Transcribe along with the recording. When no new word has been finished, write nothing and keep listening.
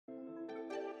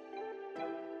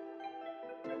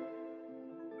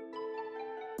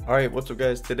Alright, what's up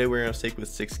guys? Today we're going to stake with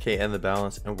 6k and the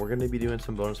balance, and we're going to be doing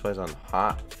some bonus buys on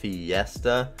Hot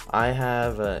Fiesta. I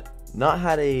have not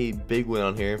had a big win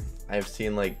on here. I've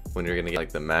seen like when you're going to get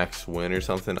like the max win or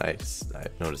something, I've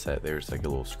noticed that there's like a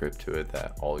little script to it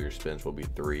that all your spins will be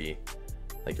 3.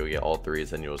 Like you'll get all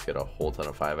 3s and you'll just get a whole ton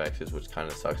of 5x's, which kind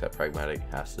of sucks that Pragmatic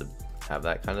has to have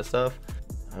that kind of stuff.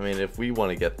 I mean, if we want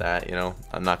to get that, you know,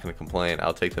 I'm not going to complain.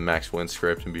 I'll take the max win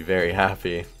script and be very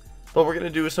happy. But we're going to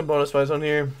do some bonus buys on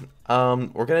here.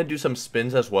 We're going to do some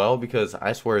spins as well, because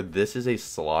I swear this is a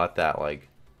slot that like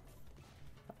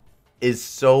is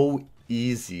so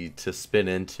easy to spin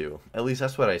into. At least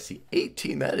that's what I see.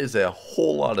 18, that is a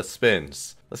whole lot of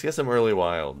spins. Let's get some early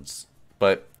wilds.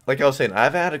 But like I was saying,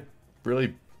 I've had a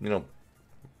really, you know,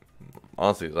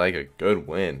 honestly like a good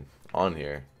win on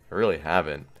here. I really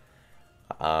haven't.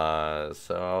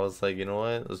 So I was like, you know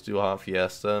what, let's do Hot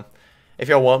Fiesta. If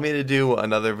y'all want me to do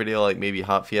another video like maybe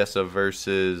Hot Fiesta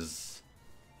versus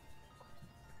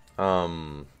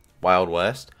Wild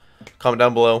West, comment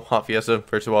down below Hot Fiesta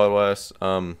versus Wild West,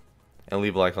 and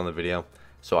leave a like on the video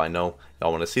so I know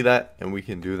y'all want to see that and we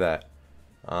can do that.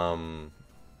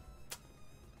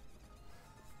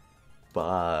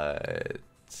 But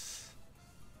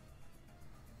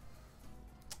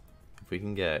if we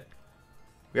can get,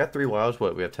 we got 3 wilds,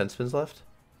 what, we have 10 spins left?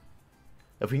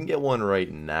 If we can get one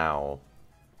right now,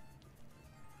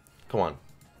 come on.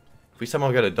 If we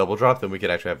somehow get a double drop, then we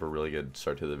could actually have a really good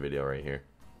start to the video right here.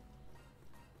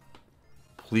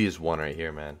 Please, one right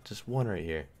here, man. Just one right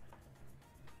here.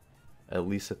 At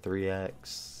least a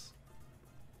 3x.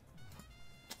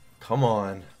 Come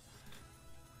on.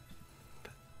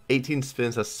 18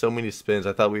 spins, that's so many spins.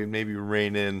 I thought we would maybe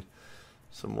rein in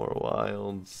some more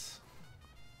wilds.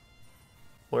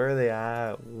 Where are they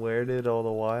at? Where did all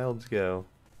the wilds go?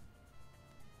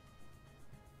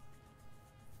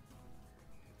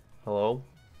 Hello?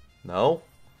 No?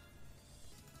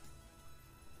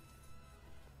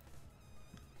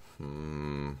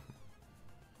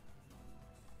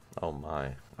 Oh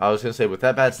my. I was gonna say, with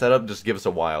that bad setup, just give us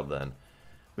a wild then.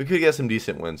 We could get some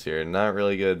decent wins here. Not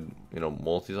really good, you know,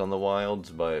 multis on the wilds,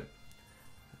 but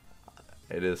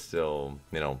it is still,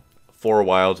 you know, 4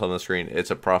 wilds on the screen.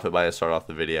 It's a profit buy to start off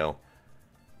the video.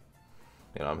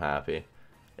 You know, I'm happy.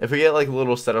 If we get like a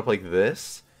little setup like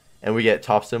this, and we get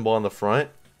top symbol on the front,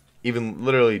 even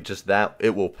literally just that,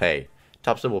 it will pay.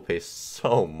 Top symbol pays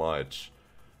so much.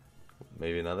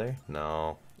 Maybe another?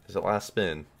 No. Is it last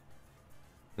spin?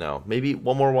 No. Maybe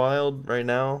one more wild right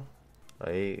now?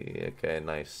 Okay,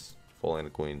 nice. Full line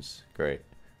of queens. Great.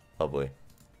 Lovely.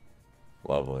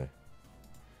 Lovely.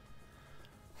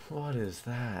 What is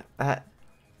that?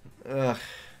 Ugh.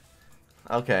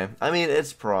 Okay. I mean,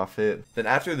 it's profit. Then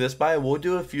after this buy, we'll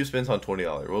do a few spins on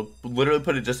 $20. We'll literally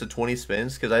put it just to 20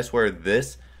 spins, because I swear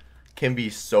this can be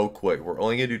so quick. We're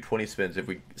only going to do 20 spins. If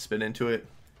we spin into it,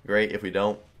 great. If we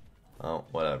don't, oh,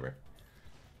 whatever.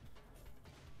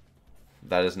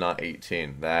 That is not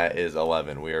 18. That is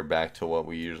 11. We are back to what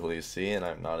we usually see, and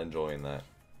I'm not enjoying that.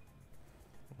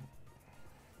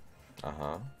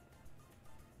 Uh-huh.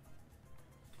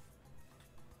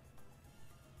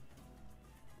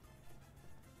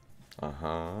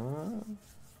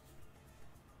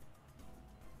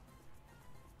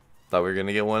 Thought we were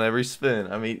gonna get one every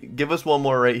spin. I mean, give us one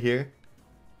more right here.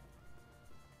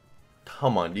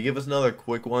 Come on, you give us another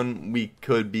quick one, we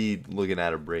could be looking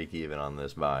at a break even on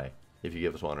this buy. If you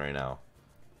give us one right now.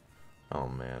 Oh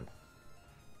man.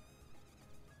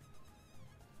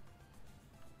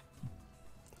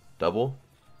 Double?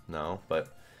 No, but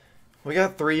we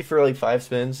got 3 for like 5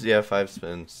 spins. Yeah, 5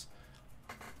 spins.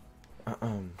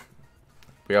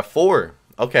 We got 4.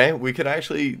 Okay, we could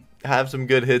actually have some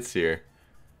good hits here.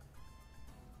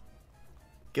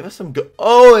 Give us some good.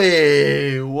 Oh,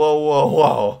 hey! Whoa, whoa,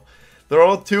 whoa! They're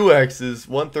all 2x's,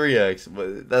 one 3x,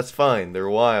 but that's fine. They're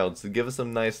wild, so give us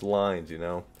some nice lines, you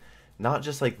know, not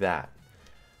just like that.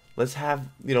 Let's have,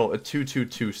 you know, a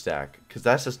 2-2-2 stack, because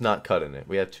that's just not cutting it.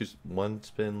 We have 1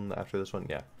 spin after this one,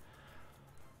 yeah.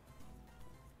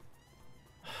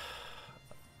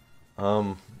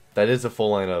 That is a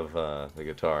full line of the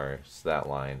guitar. It's that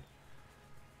line.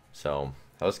 So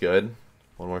that was good.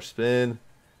 One more spin.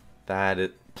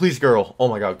 Please, girl. Oh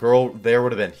my god, girl. There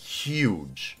would have been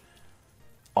huge.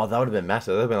 Oh, that would have been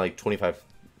massive. That would have been like 25,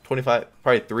 probably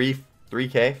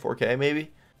 3K, 4K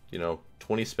maybe. You know,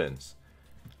 20 spins.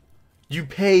 You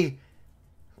pay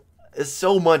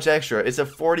so much extra. It's a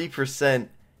 40%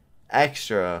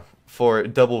 extra for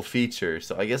double feature.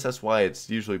 So I guess that's why it's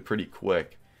usually pretty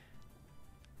quick.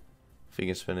 If you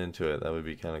can spin into it, that would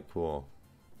be kind of cool.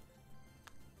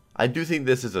 I do think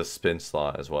this is a spin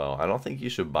slot as well. I don't think you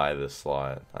should buy this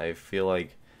slot. I feel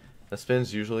like The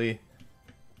spins usually,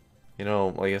 you know,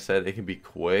 like I said, it can be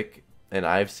quick. And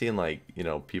I've seen, like, you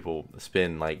know, people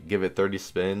spin, like, give it 30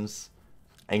 spins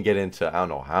and get into, I don't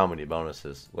know how many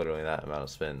bonuses. Literally that amount of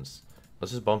spins.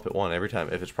 Let's just bump it one every time.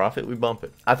 If it's profit, we bump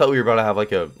it. I thought we were about to have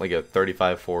like a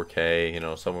 35 4K, you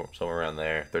know, somewhere around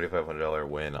there, $3,500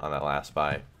 win on that last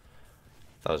buy.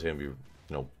 Thought it was gonna be, you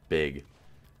know, big.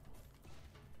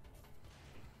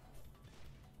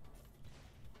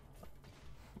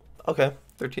 Okay,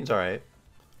 13's all right.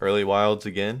 Early wilds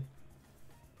again.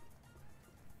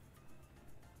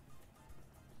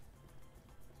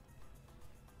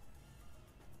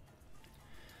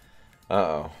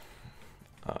 Uh-oh.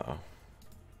 Uh-oh.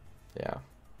 Yeah.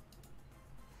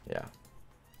 Yeah.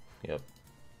 Yep.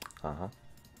 Uh-huh.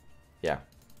 Yeah.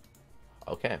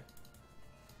 Okay.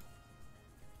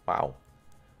 Wow.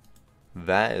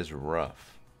 That is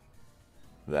rough.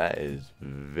 That is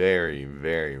very,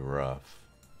 very rough.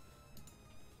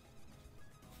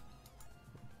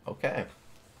 Okay.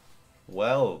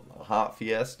 Well, hot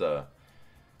Fiesta.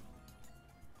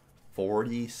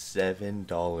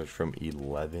 $47 from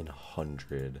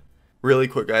 1,100. Really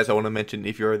quick, guys, I want to mention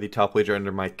if you're the top wager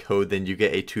under my code, then you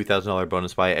get a $2,000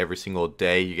 bonus buy every single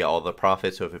day. You get all the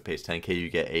profits, so if it pays 10K, you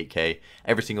get 8K.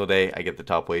 Every single day, I get the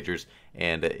top wagers.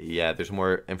 And yeah, there's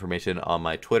more information on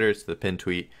my Twitter. It's the pinned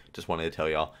tweet. Just wanted to tell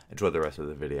y'all. Enjoy the rest of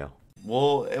the video.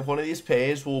 Well, if one of these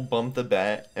pays, we'll bump the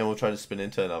bet, and we'll try to spin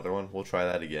into another one. We'll try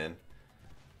that again.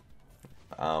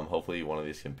 Hopefully one of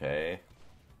these can pay.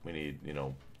 We need, you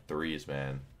know, threes,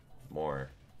 man. More.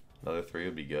 Another 3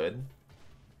 would be good.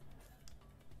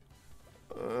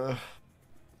 Oh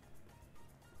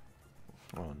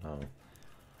no.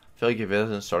 I feel like if it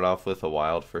doesn't start off with a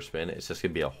wild first spin, it's just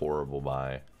gonna be a horrible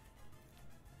buy.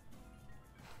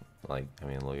 Like, I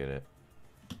mean, look at it.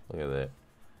 Look at it.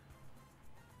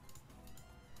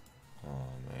 Oh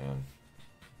man.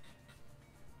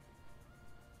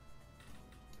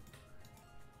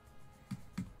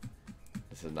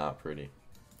 This is not pretty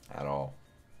at all.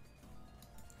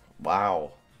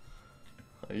 Wow.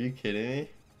 Are you kidding me?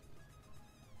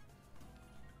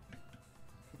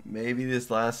 Maybe this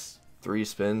last 3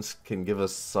 spins can give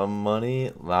us some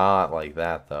money. Not like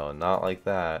that, though. Not like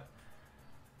that.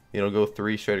 You know, go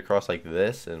 3 straight across like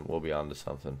this, and we'll be on to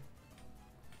something.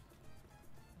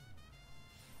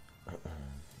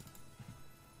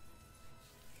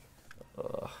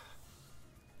 Ugh.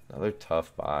 Another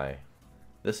tough buy.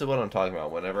 This is what I'm talking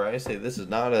about. Whenever I say this is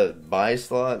not a buy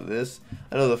slot, I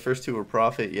know the first 2 were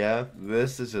profit, yeah.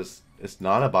 This is just, it's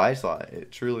not a buy slot.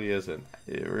 It truly isn't.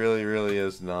 It really, really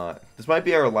is not. This might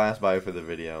be our last buy for the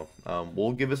video.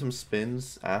 We'll give it some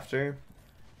spins after,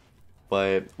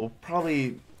 but we'll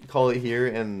probably call it here,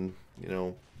 and, you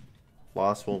know,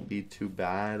 loss won't be too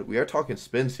bad. We are talking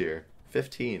spins here.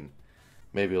 15.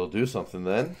 Maybe it'll do something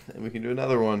then, and we can do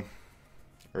another one.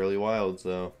 Early wilds,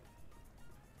 though.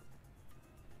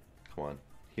 Come on,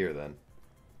 here then.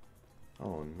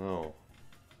 Oh no.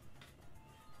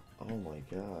 Oh my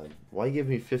god. Why give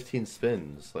me 15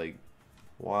 spins? Like,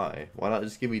 why? Why not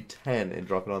just give me 10 and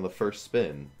drop it on the first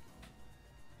spin?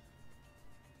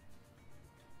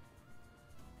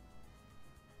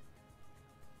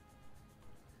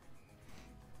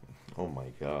 Oh my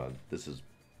god. This is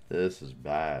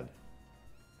bad.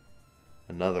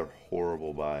 Another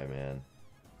horrible buy, man.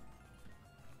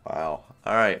 Wow.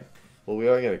 Alright. Well, we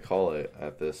are going to call it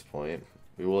at this point.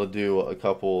 We will do a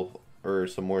couple or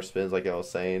some more spins like I was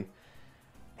saying.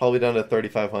 Probably down to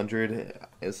 3,500.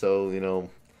 And so, you know,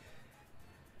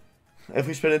 if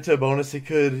we spin into a bonus, it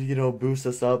could, you know, boost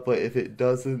us up. But if it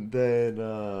doesn't, then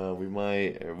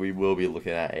we will be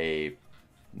looking at a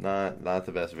not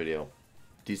the best video.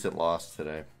 Decent loss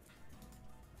today.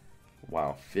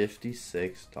 Wow,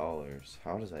 $56.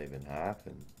 How does that even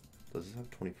happen? Does this have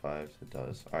 25s? It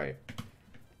does. All right.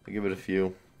 I'll give it a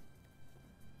few.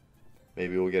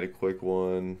 Maybe we'll get a quick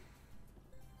one.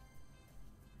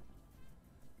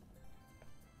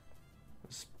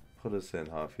 Let's put us in,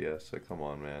 Hot Fiesta. Come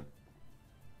on, man.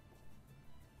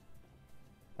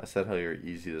 I said how you're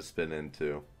easy to spin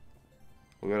into.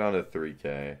 We'll go down to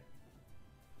 3K.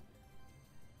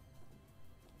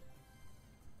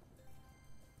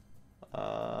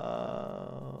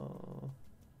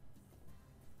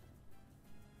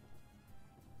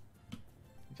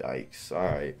 Yikes.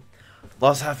 Alright.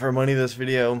 Lost half our money this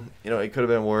video. You know, it could have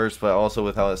been worse, but also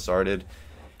with how it started, it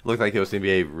looked like it was going to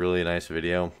be a really nice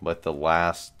video. But the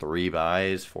last 4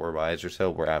 buys or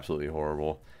so were absolutely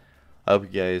horrible. I hope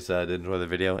you guys did enjoy the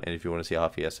video. And if you want to see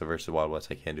Hot Fiesta versus Wild West,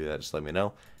 I can do that. Just let me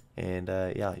know. And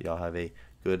yeah, y'all have a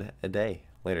good day.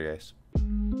 Later, guys.